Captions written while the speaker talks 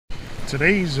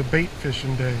Today's a bait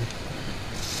fishing day.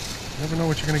 Never know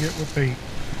what you're gonna get with bait.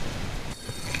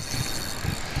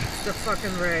 The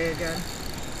fucking ray again.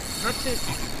 Not too.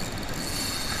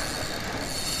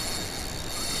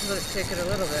 Let it take it a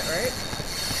little bit, right?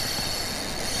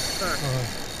 Fuck.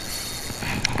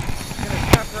 Gonna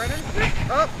stop right into it?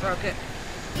 Oh, broke it.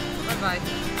 Bye-bye.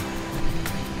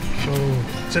 So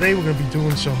today we're gonna be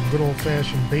doing some good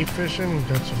old-fashioned bait fishing. We've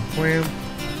got some clam,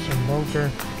 some bunker.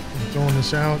 I'm throwing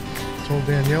this out. I told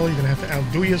Danielle you're gonna have to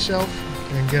outdo yourself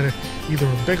and get either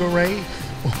a bigger ray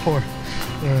or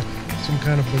some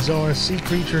kind of bizarre sea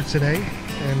creature today.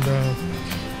 And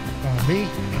me,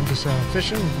 I'm just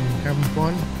fishing and having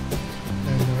fun.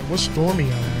 And it was stormy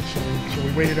out actually, so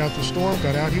we waited out the storm,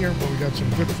 got out here, but we got some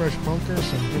good fresh bunker,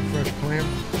 some good fresh clam.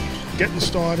 Getting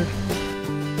started.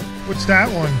 What's that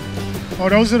one? Oh,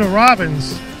 those are the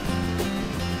robins.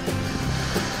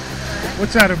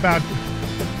 What's that about?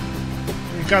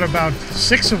 We got about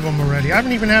 6 of them already. I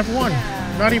haven't even had one.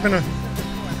 Not even a.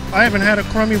 I haven't had a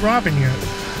crummy robin yet.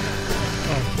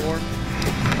 Oh,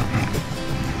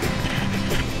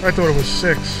 4. I thought it was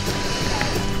 6.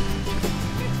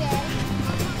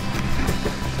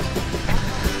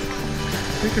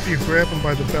 I think if you grab them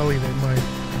by the belly, they might.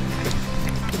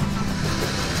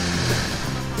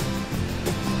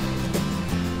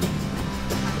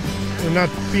 They're not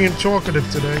being talkative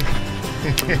today.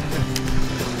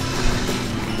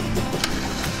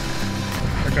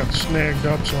 I got snagged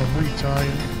up, so I'm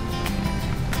retying.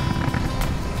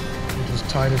 We'll just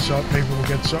tie this up. Maybe we'll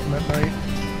get something at night.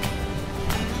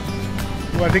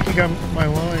 Well, I think you got my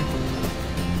line.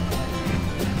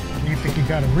 You think you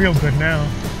got it real good now.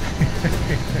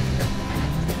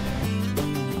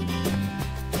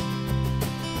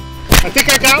 I think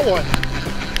I got one.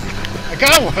 I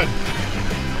got one.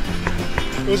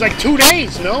 It was like 2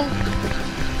 days, no?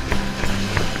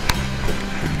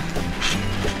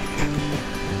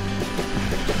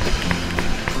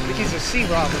 I think he's a sea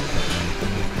robin.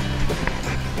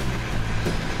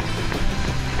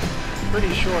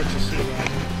 Pretty sure it's a sea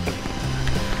robin.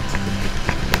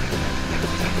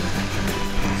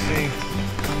 Let's see.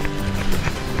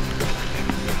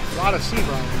 A lot of sea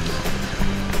robins.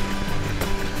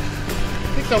 I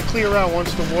think they'll clear out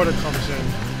once the water comes in.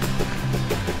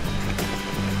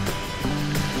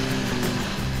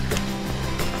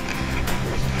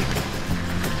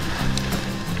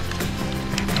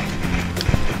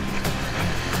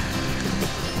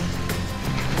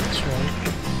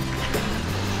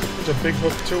 A big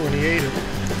hook too, and he ate it.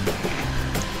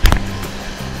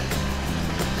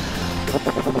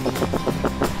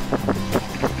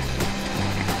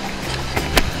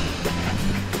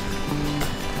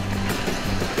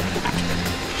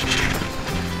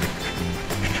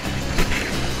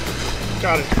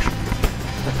 Got it.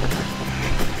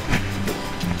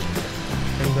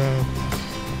 And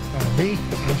me,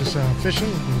 I'm just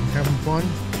fishing and having fun.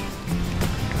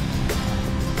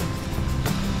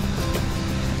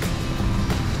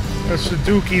 That's the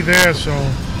dookie there, so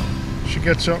should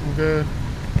get something good.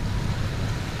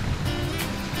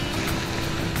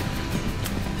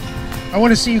 I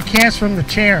want to see you cast from the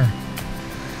chair.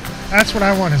 That's what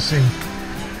I want to see.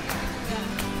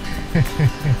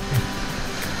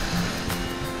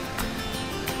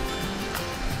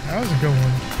 That was a good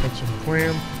one. Got some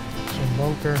clam, some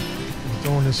bunker. I'm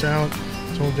throwing this out.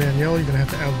 I told Danielle you're going to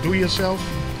have to outdo yourself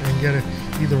and get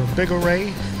either a bigger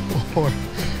ray or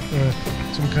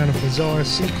some kind of bizarre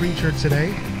sea creature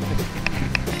today.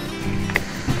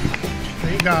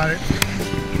 You got it.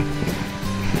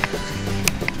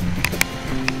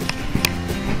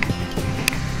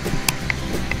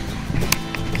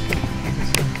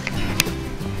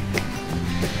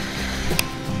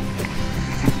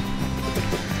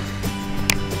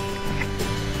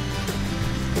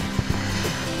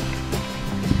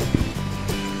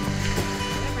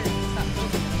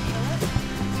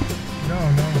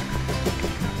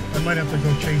 I might have to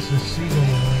go chase this seagull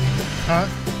away. Huh?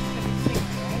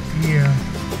 Yeah.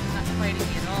 Not fighting me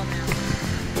at all now.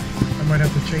 I might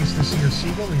have to chase this here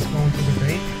seagull. He's going to the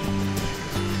bait.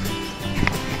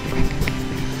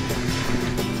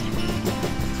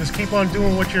 Just keep on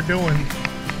doing what you're doing.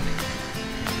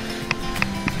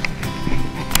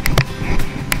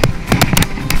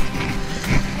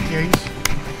 Yeah,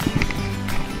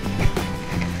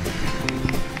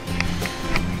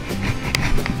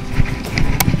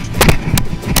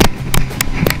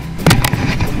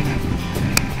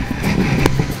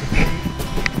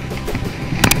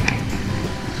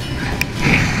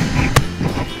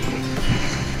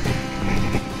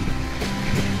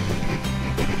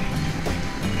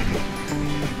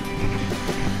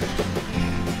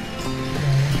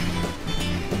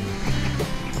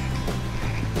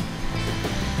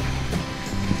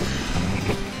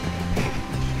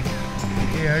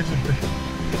 Yeah, it's a big.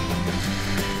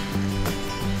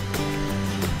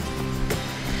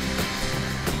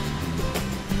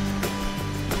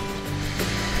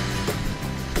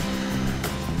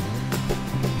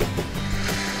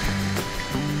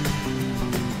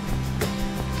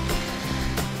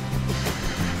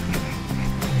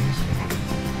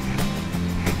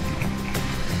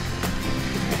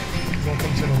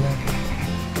 Welcome to the left.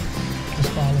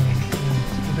 Just follow him.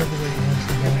 Whichever way he wants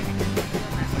to go.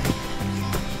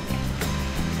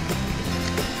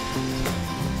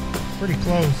 Pretty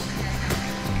close.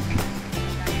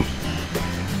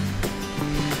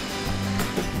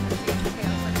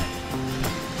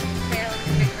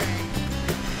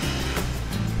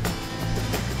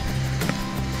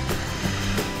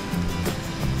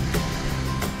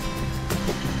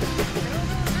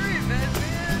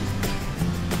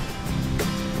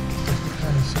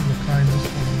 Kind of see the kindness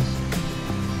for this.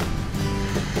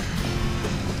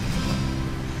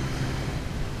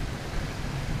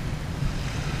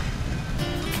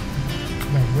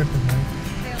 Not whipping, right?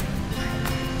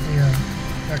 Yeah,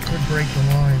 that could break the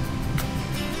line.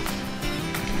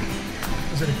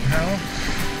 Is it a cow?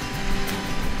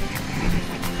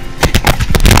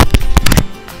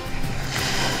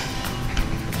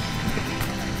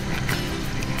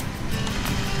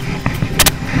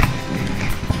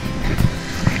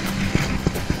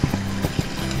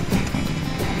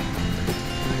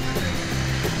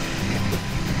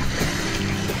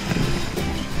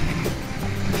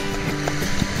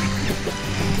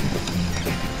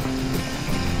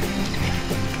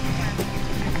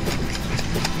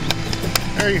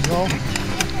 There you go.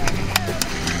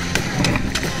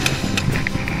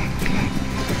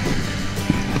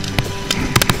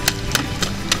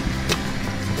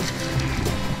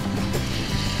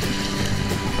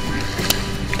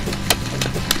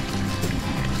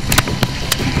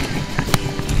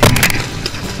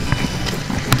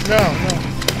 No.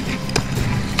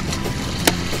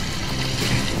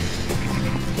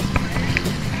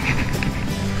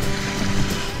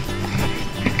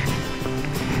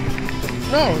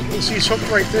 No, he's hooked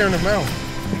right there in the mouth.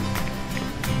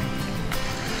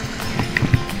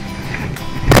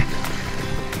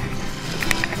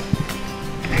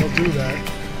 He'll do that.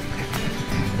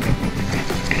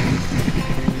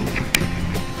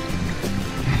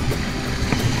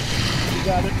 You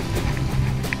got it.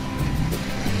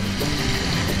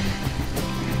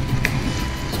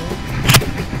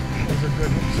 Those are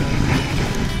good hooks.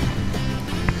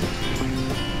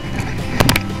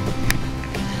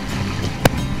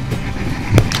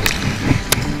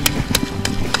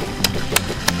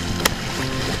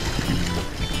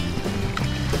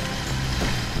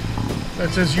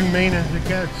 That's as humane as it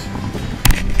gets.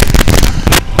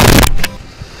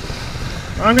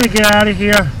 I'm gonna get out of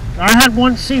here. I had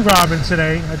one sea robin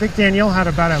today. I think Danielle had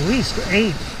about at least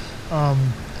 8. I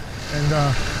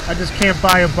just can't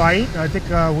buy a bite. I think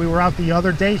we were out the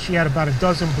other day. She had about a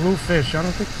dozen bluefish. I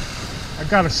don't think I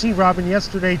got a sea robin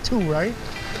yesterday too, right?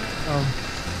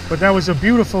 But that was a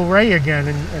beautiful ray again,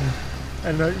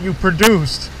 and you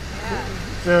produced.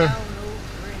 Yeah.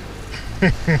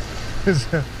 It's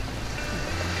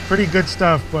pretty good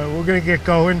stuff, but we're gonna get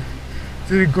going.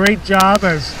 Did a great job.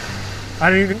 As I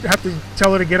didn't even have to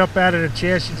tell her to get up out of the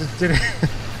chair. She just did it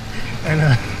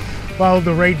and followed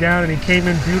the ray down, and he came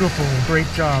in beautiful.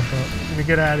 Great job. I'm gonna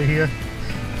get out of here.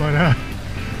 But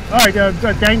all right,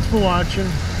 thanks for watching,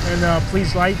 and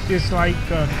please like, dislike,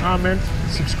 comment,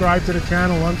 subscribe to the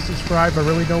channel, unsubscribe. I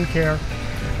really don't care.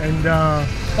 And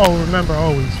oh, remember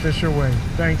always fish your way.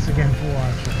 Thanks again for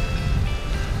watching.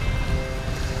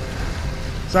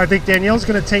 So I think Danielle's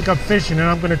going to take up fishing, and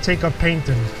I'm going to take up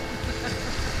painting.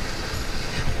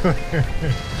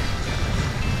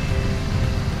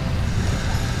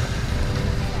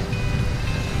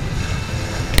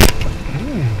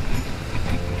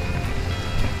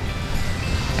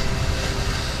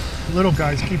 Little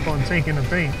guys keep on taking the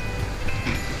bait.